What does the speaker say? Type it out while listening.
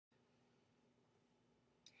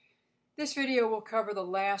This video will cover the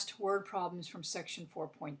last word problems from section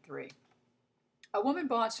 4.3. A woman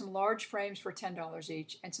bought some large frames for $10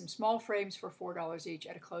 each and some small frames for $4 each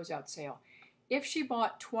at a closeout sale. If she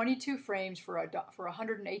bought 22 frames for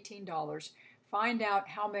 $118, find out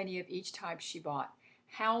how many of each type she bought.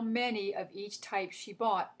 How many of each type she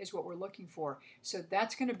bought is what we're looking for. So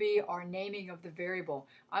that's going to be our naming of the variable.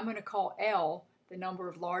 I'm going to call L the number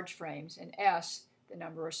of large frames and S the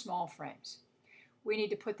number of small frames. We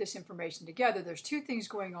need to put this information together. There's two things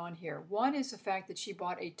going on here. One is the fact that she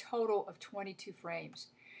bought a total of 22 frames.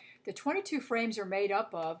 The 22 frames are made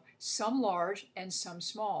up of some large and some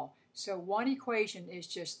small. So one equation is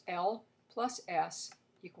just L plus S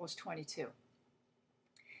equals 22.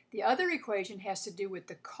 The other equation has to do with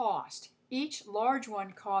the cost. Each large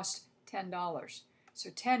one costs $10.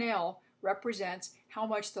 So 10L represents how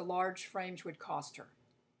much the large frames would cost her.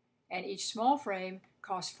 And each small frame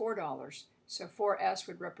costs $4. So 4S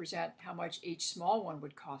would represent how much each small one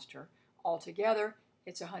would cost her. Altogether,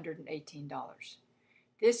 it's $118.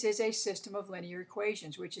 This is a system of linear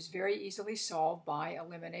equations, which is very easily solved by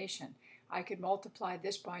elimination. I could multiply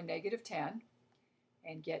this by negative 10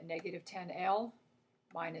 and get negative 10L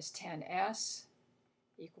minus 10S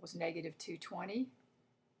equals negative 220.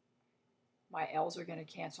 My L's are going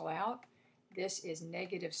to cancel out. This is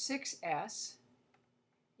negative 6S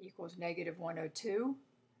equals negative 102.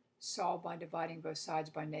 Solve by dividing both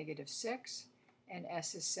sides by negative 6, and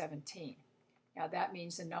S is 17. Now that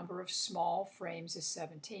means the number of small frames is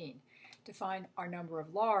 17. To find our number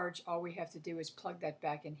of large, all we have to do is plug that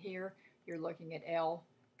back in here. You're looking at L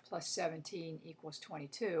plus 17 equals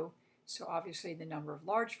 22, so obviously the number of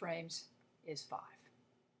large frames is 5.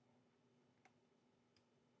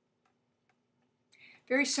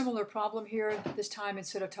 Very similar problem here. This time,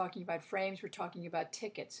 instead of talking about frames, we're talking about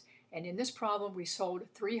tickets. And in this problem, we sold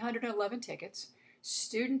 311 tickets.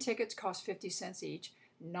 Student tickets cost 50 cents each.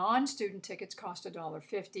 Non-student tickets cost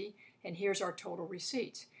 $1.50. And here's our total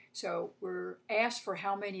receipts. So we're asked for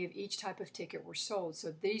how many of each type of ticket were sold.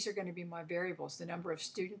 So these are going to be my variables. The number of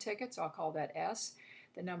student tickets, I'll call that S.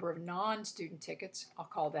 The number of non-student tickets, I'll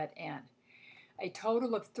call that N. A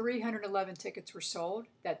total of 311 tickets were sold.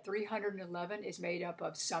 That 311 is made up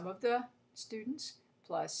of some of the students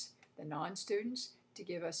plus the non-students to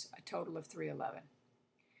give us a total of 311.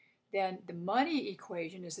 Then the money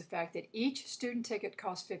equation is the fact that each student ticket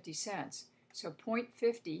costs 50 cents. So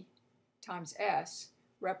 0.50 times S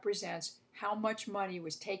represents how much money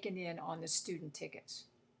was taken in on the student tickets.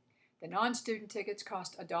 The non-student tickets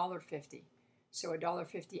cost $1.50. So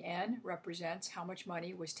 $1.50 N represents how much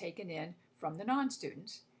money was taken in from the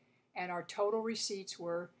non-students. And our total receipts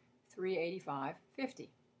were $385.50.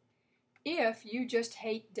 If you just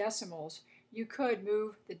hate decimals, you could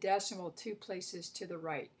move the decimal 2 places to the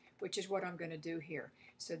right, which is what I'm going to do here.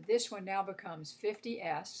 So this one now becomes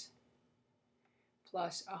 50S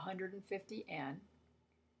plus 150N.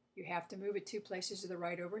 You have to move it 2 places to the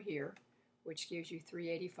right over here, which gives you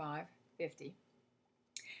 385.50.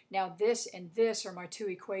 Now this and this are my two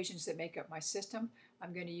equations that make up my system.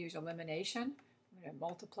 I'm going to use elimination. I'm going to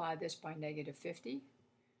multiply this by negative 50,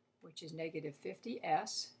 which is negative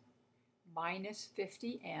 50S minus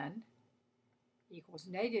 50N equals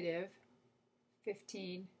negative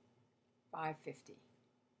 15,550.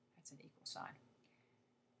 That's an equal sign.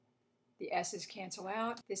 The S's cancel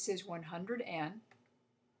out. This is 100N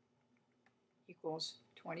equals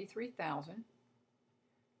 23,000.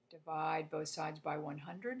 Divide both sides by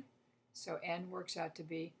 100. So N works out to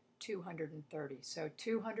be 230. So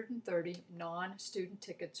 230 non-student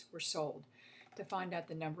tickets were sold. To find out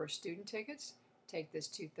the number of student tickets, take this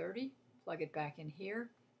 230, plug it back in here.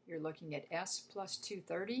 You're looking at S plus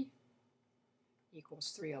 230 equals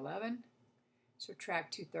 311.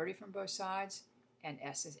 Subtract 230 from both sides, and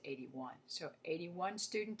S is 81. So 81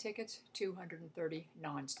 student tickets, 230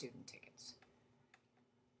 non-student tickets.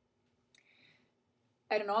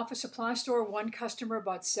 At an office supply store, one customer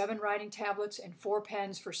bought 7 writing tablets and 4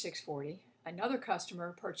 pens for $6.40. Another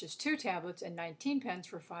customer purchased 2 tablets and 19 pens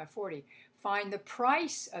for $5.40. Find the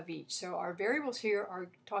price of each. So our variables here are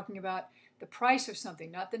talking about the price of something,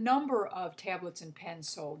 not the number of tablets and pens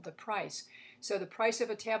sold, the price. So the price of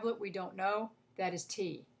a tablet we don't know, that is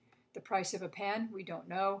T. The price of a pen we don't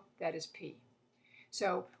know, that is P.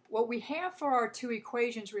 So what we have for our two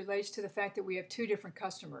equations relates to the fact that we have 2 different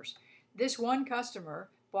customers. This one customer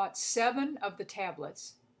bought 7 of the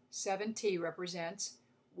tablets. 7T represents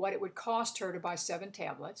what it would cost her to buy 7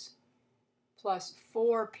 tablets, plus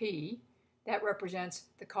 4P, that represents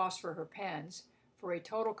the cost for her pens, for a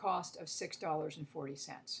total cost of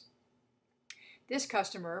 $6.40. This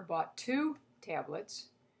customer bought 2 tablets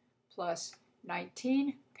plus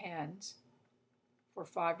 19 pens for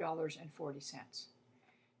 $5.40.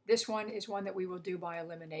 This one is one that we will do by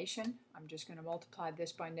elimination. I'm just going to multiply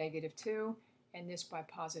this by -2 and this by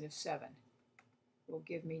 +7. It will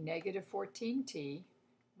give me -14t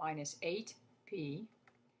minus 8p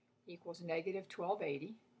equals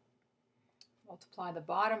 -1280. Multiply the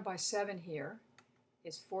bottom by 7 here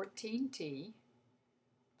is 14t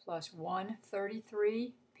plus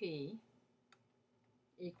 133p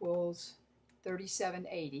equals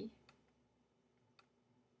 3780.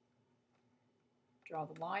 Draw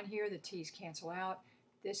the line here, the t's cancel out.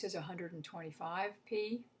 This is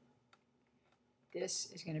 125p. This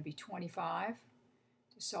is going to be 25.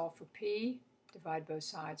 To solve for p, divide both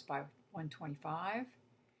sides by 125.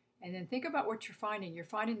 And then think about what you're finding. You're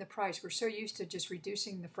finding the price. We're so used to just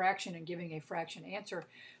reducing the fraction and giving a fraction answer,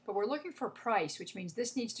 but we're looking for price, which means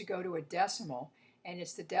this needs to go to a decimal, and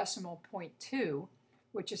it's the decimal 0.2,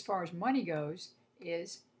 which as far as money goes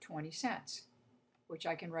is 20 cents, which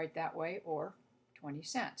I can write that way, or 20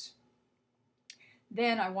 cents.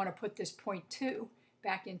 Then I want to put this 0.2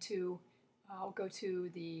 back into, I'll go to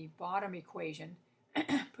the bottom equation,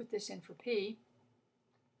 put this in for p,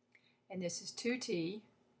 and this is 2t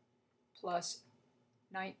plus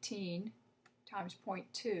 19 times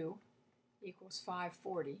 0.2 equals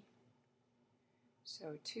 540.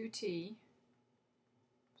 So 2t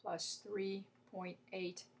plus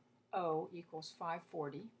 3.80 equals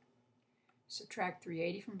 540. Subtract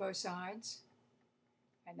 380 from both sides,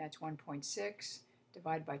 and that's 1.6.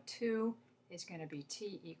 Divide by 2 is going to be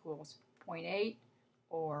t equals 0.8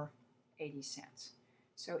 or 80 cents.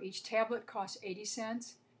 So each tablet costs 80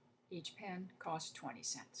 cents, each pen costs 20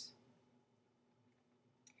 cents.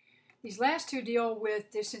 These last two deal with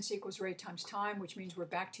distance equals rate times time, which means we're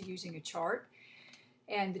back to using a chart.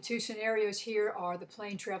 And the two scenarios here are the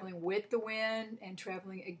plane traveling with the wind and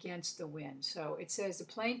traveling against the wind. So it says the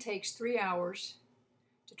plane takes 3 hours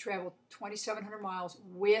to travel 2,700 miles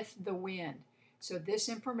with the wind. So this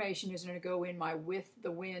information is going to go in my with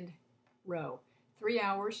the wind row. 3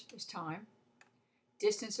 hours is time.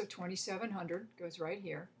 Distance of 2,700 goes right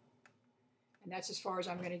here. And that's as far as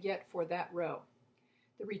I'm going to get for that row.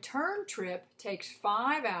 The return trip takes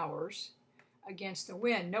 5 hours against the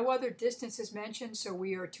wind. No other distance is mentioned, so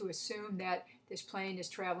we are to assume that this plane is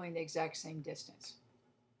traveling the exact same distance.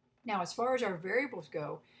 Now, as far as our variables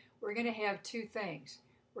go, we're going to have two things.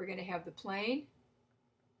 We're going to have the plane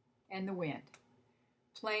and the wind.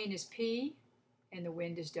 Plane is P and the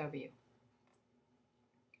wind is W.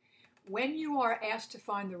 When you are asked to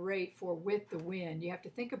find the rate for with the wind, you have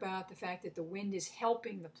to think about the fact that the wind is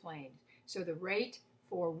helping the plane. So the rate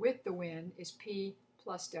for with the wind is P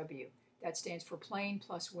plus W. That stands for plane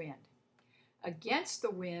plus wind. Against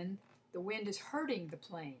the wind is hurting the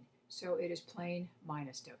plane, so it is plane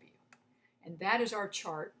minus W. And that is our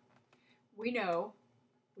chart. We know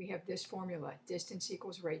we have this formula, distance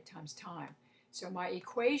equals rate times time. So my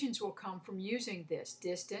equations will come from using this.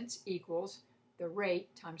 Distance equals the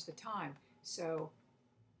rate times the time. So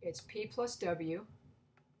it's P plus W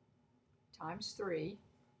times 3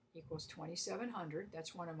 equals 2,700.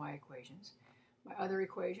 That's one of my equations. My other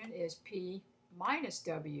equation is P minus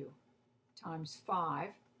W times 5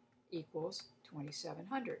 equals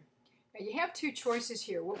 2,700. Now you have two choices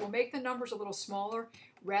here. What will make the numbers a little smaller,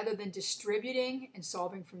 rather than distributing and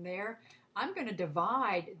solving from there, I'm going to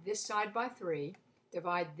divide this side by 3,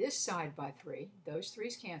 divide this side by 3. Those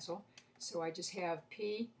 3's cancel. So I just have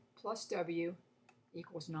P plus W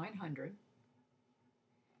equals 900.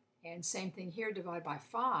 And same thing here, divide by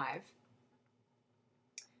 5.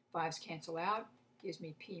 5's cancel out, gives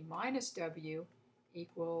me P minus W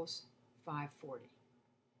equals 540.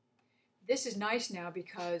 This is nice now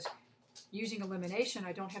because using elimination,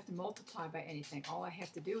 I don't have to multiply by anything. All I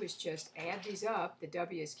have to do is just add these up. The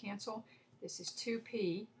W's cancel. This is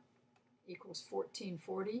 2P equals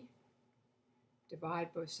 1440.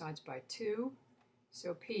 Divide both sides by 2.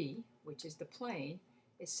 So P, which is the plane,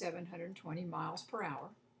 is 720 miles per hour.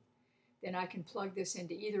 Then I can plug this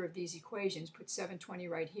into either of these equations, put 720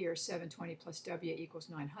 right here, 720 plus W equals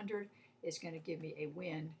 900 is going to give me a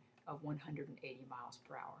wind of 180 miles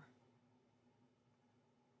per hour.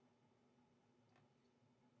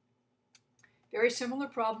 Very similar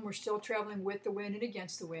problem. We're still traveling with the wind and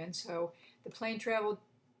against the wind. So the plane traveled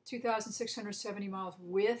 2,670 miles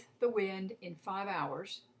with the wind in 5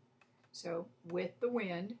 hours. So with the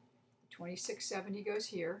wind, 2,670 goes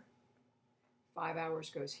here, 5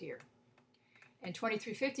 hours goes here. And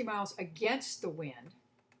 2,350 miles against the wind.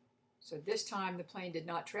 So this time the plane did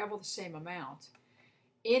not travel the same amount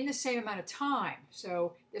in the same amount of time.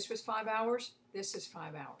 So this was 5 hours, this is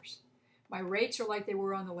 5 hours. My rates are like they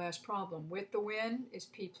were on the last problem. With the wind is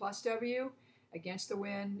P plus W. Against the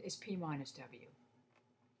wind is P minus W.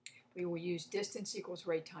 We will use distance equals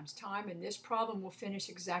rate times time, and this problem will finish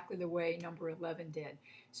exactly the way number 11 did.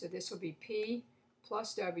 So this will be P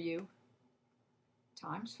plus W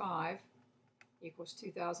times 5 equals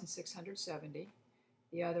 2,670.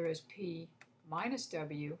 The other is P minus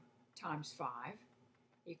W times 5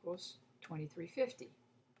 equals 2,350.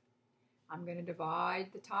 I'm going to divide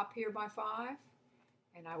the top here by 5,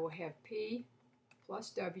 and I will have P plus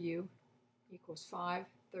W equals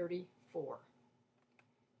 534.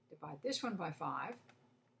 Divide this one by 5,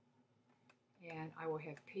 and I will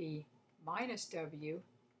have P minus W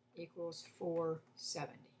equals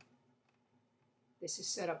 470. This is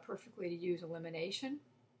set up perfectly to use elimination.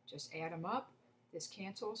 Just add them up. This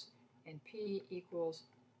cancels, and P equals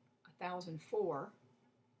 1,004.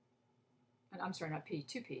 And I'm sorry, not P,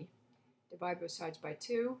 2P. Divide both sides by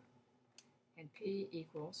 2, and P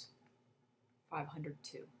equals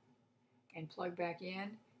 502. And plug back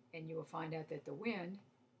in, and you will find out that the wind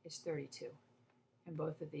is 32. And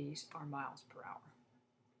both of these are miles per hour.